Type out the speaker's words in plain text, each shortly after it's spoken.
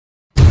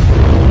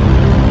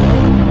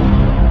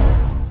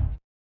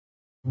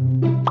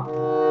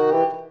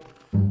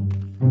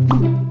Huh?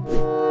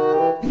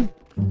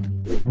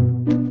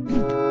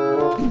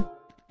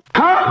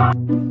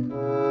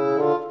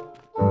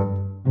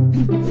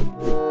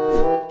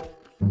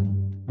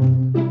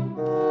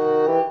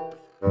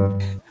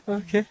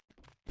 Okay.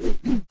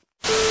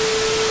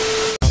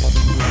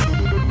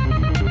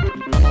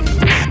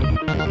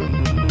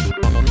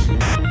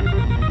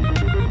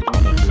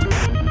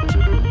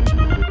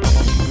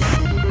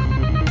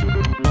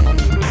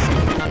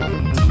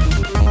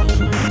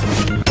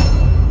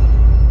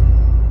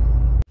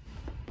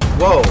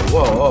 Whoa,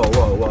 whoa, whoa,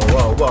 whoa, whoa,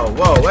 whoa,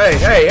 whoa, whoa, hey,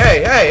 hey,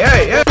 hey, hey,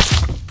 hey, hey!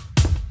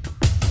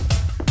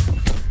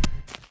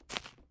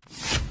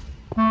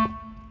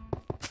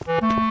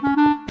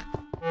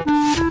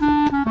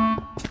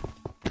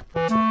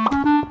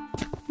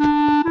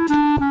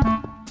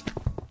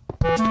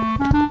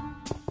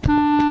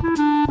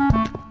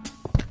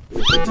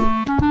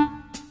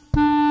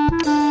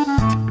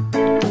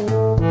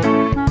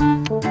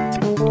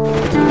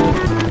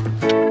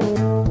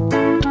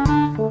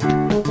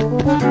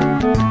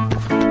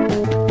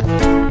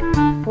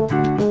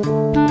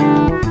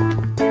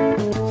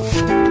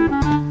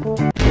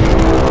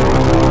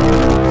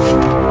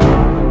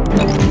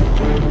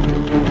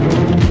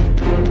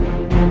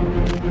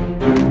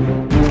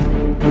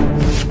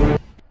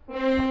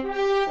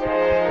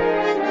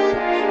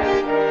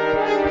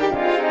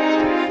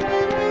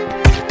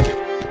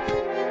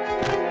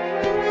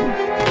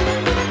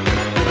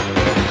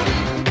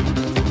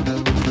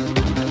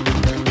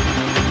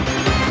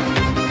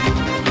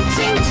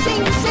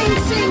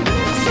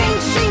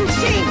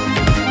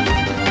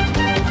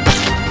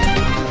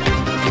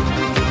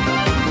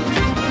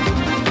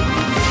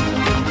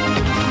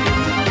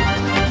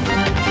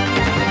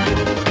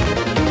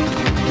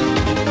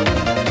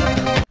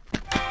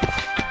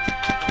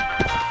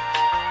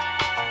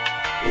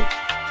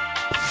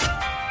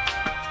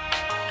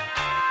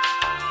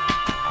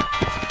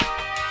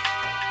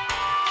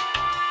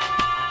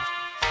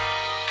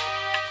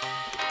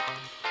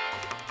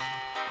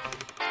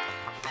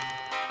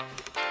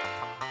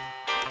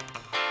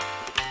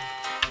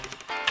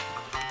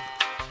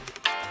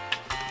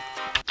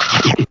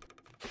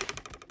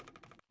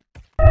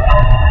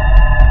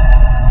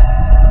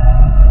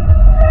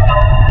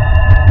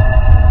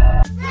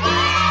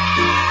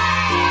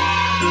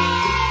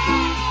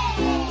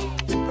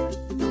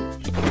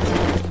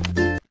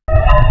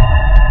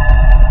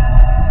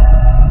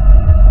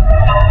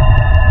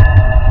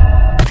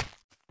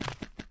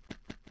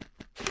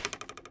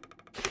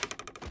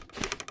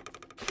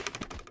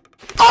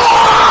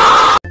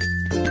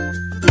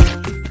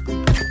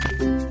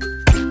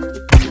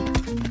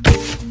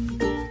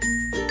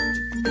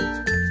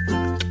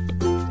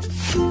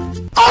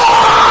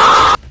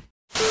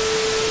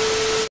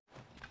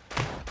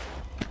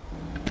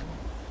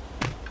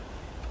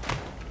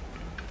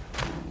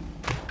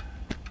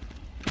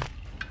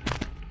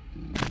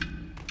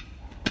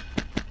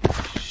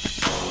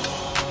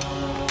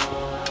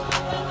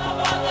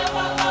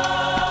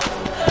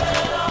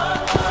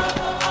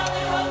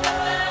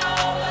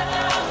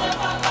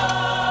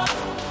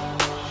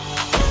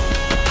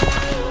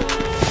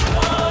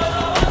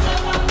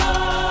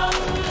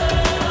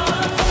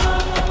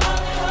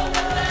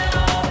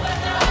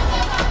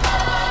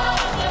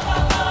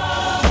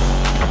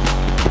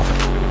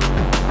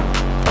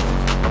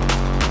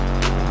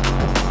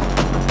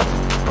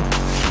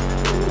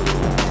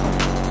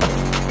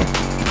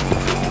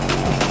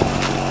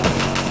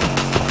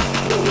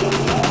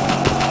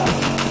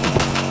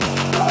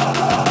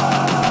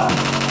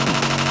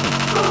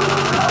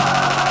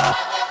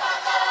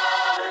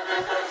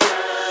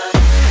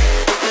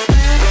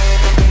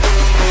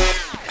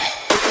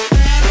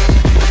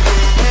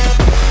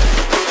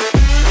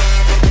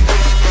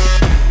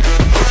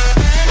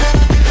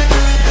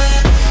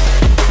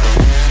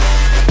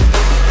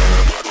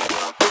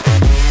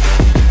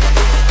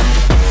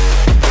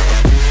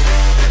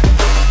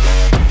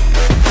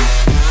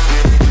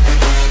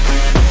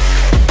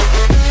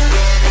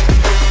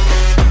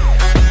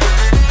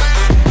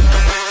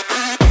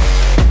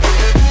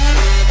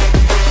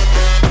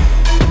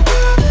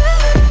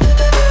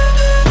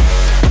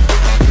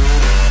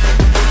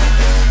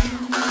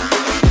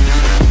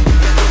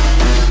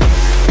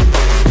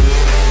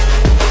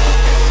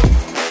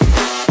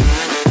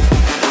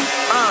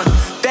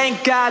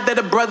 God that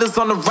the brothers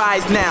on the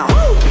rise now.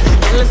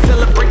 Endless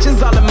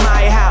celebrations all in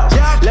my house.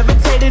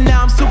 Levitating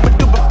now, I'm super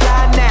duper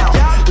fly now.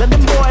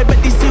 London boy,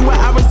 but DC where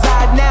I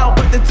reside now.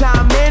 Put the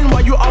time in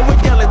while you always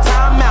yelling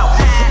time out.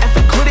 And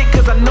for quit it,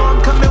 cause I know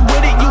I'm coming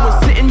with it. You were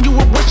sitting, you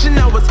were wishing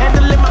I was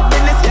handling my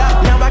business.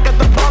 Now I got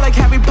the ball like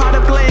Harry Potter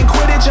playing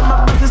Quidditch. And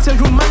my business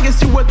is humongous,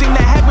 you would think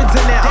that happens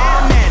in it.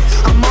 Oh man,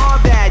 I'm all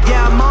that,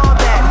 yeah, I'm all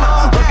that.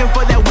 Looking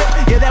for that whip,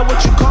 yeah, that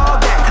what you call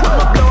that.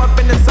 I'ma blow up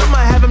in the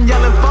summer, have him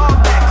yelling fall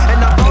back. And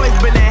I've always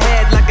been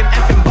ahead like an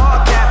effing ball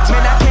cap.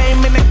 Man, I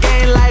came in the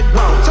game like,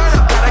 whoa.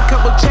 Got a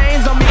couple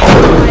chains on me,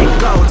 like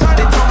gold.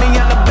 They told me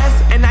I'm the best,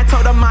 and I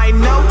told them I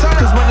know.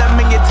 Cause when I'm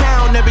in your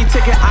town, every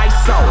ticket I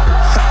sold.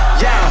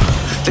 Yeah,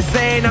 they Just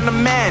saying I'm the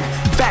man.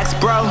 Facts,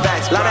 bro.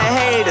 Lot of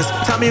haters,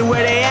 tell me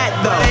where they at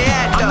though.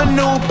 I'm the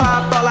new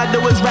pop, all I do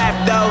is rap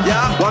though.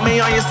 Want me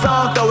on your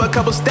song, throw a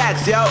couple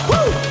stacks, yo.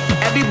 Woo!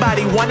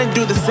 Everybody wanna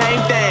do the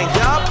same thing.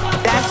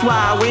 That's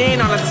why we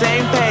ain't on the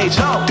same page.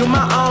 Do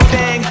my own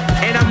thing,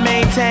 and I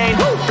maintain.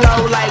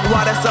 Flow like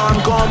water, so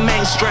I'm going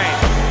mainstream.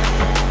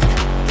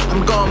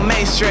 I'm going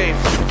mainstream.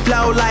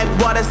 Flow like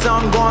water, so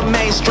I'm going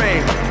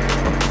mainstream.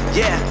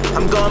 Yeah,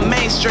 I'm going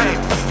mainstream.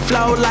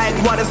 Flow like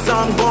water, so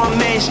I'm going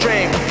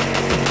mainstream.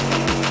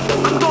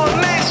 I'm going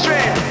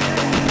mainstream.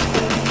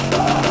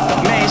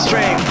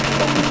 Mainstream.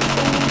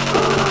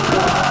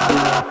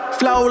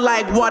 Flow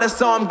like water,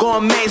 so I'm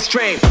going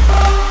mainstream.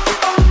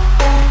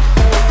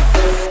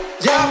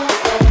 Yeah.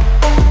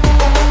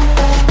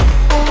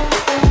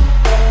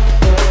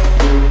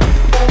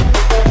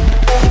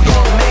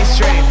 Going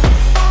mainstream.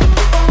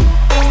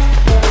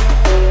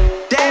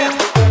 Damn.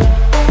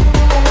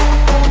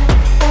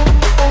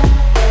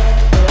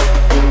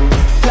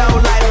 Flow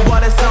like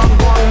water, so I'm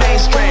going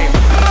mainstream.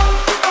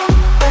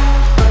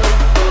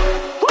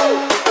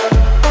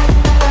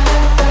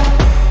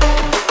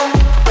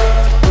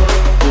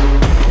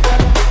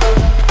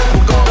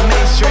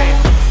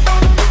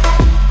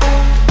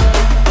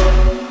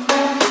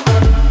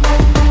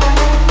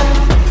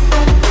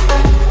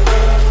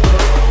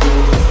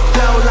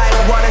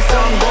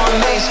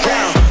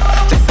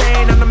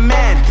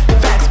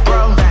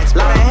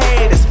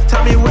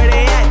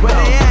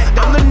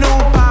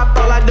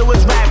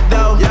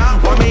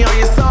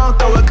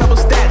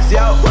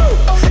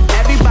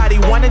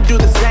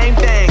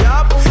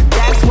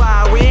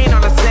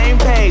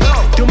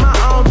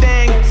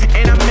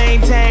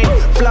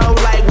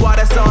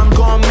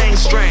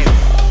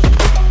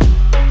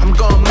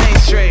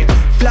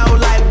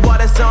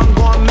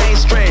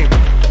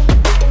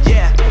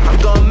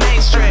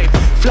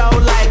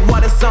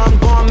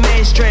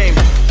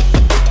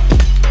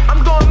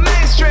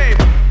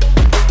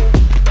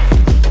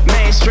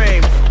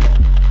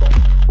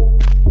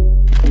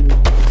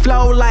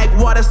 Flow like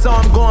water, so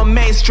I'm going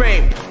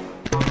mainstream.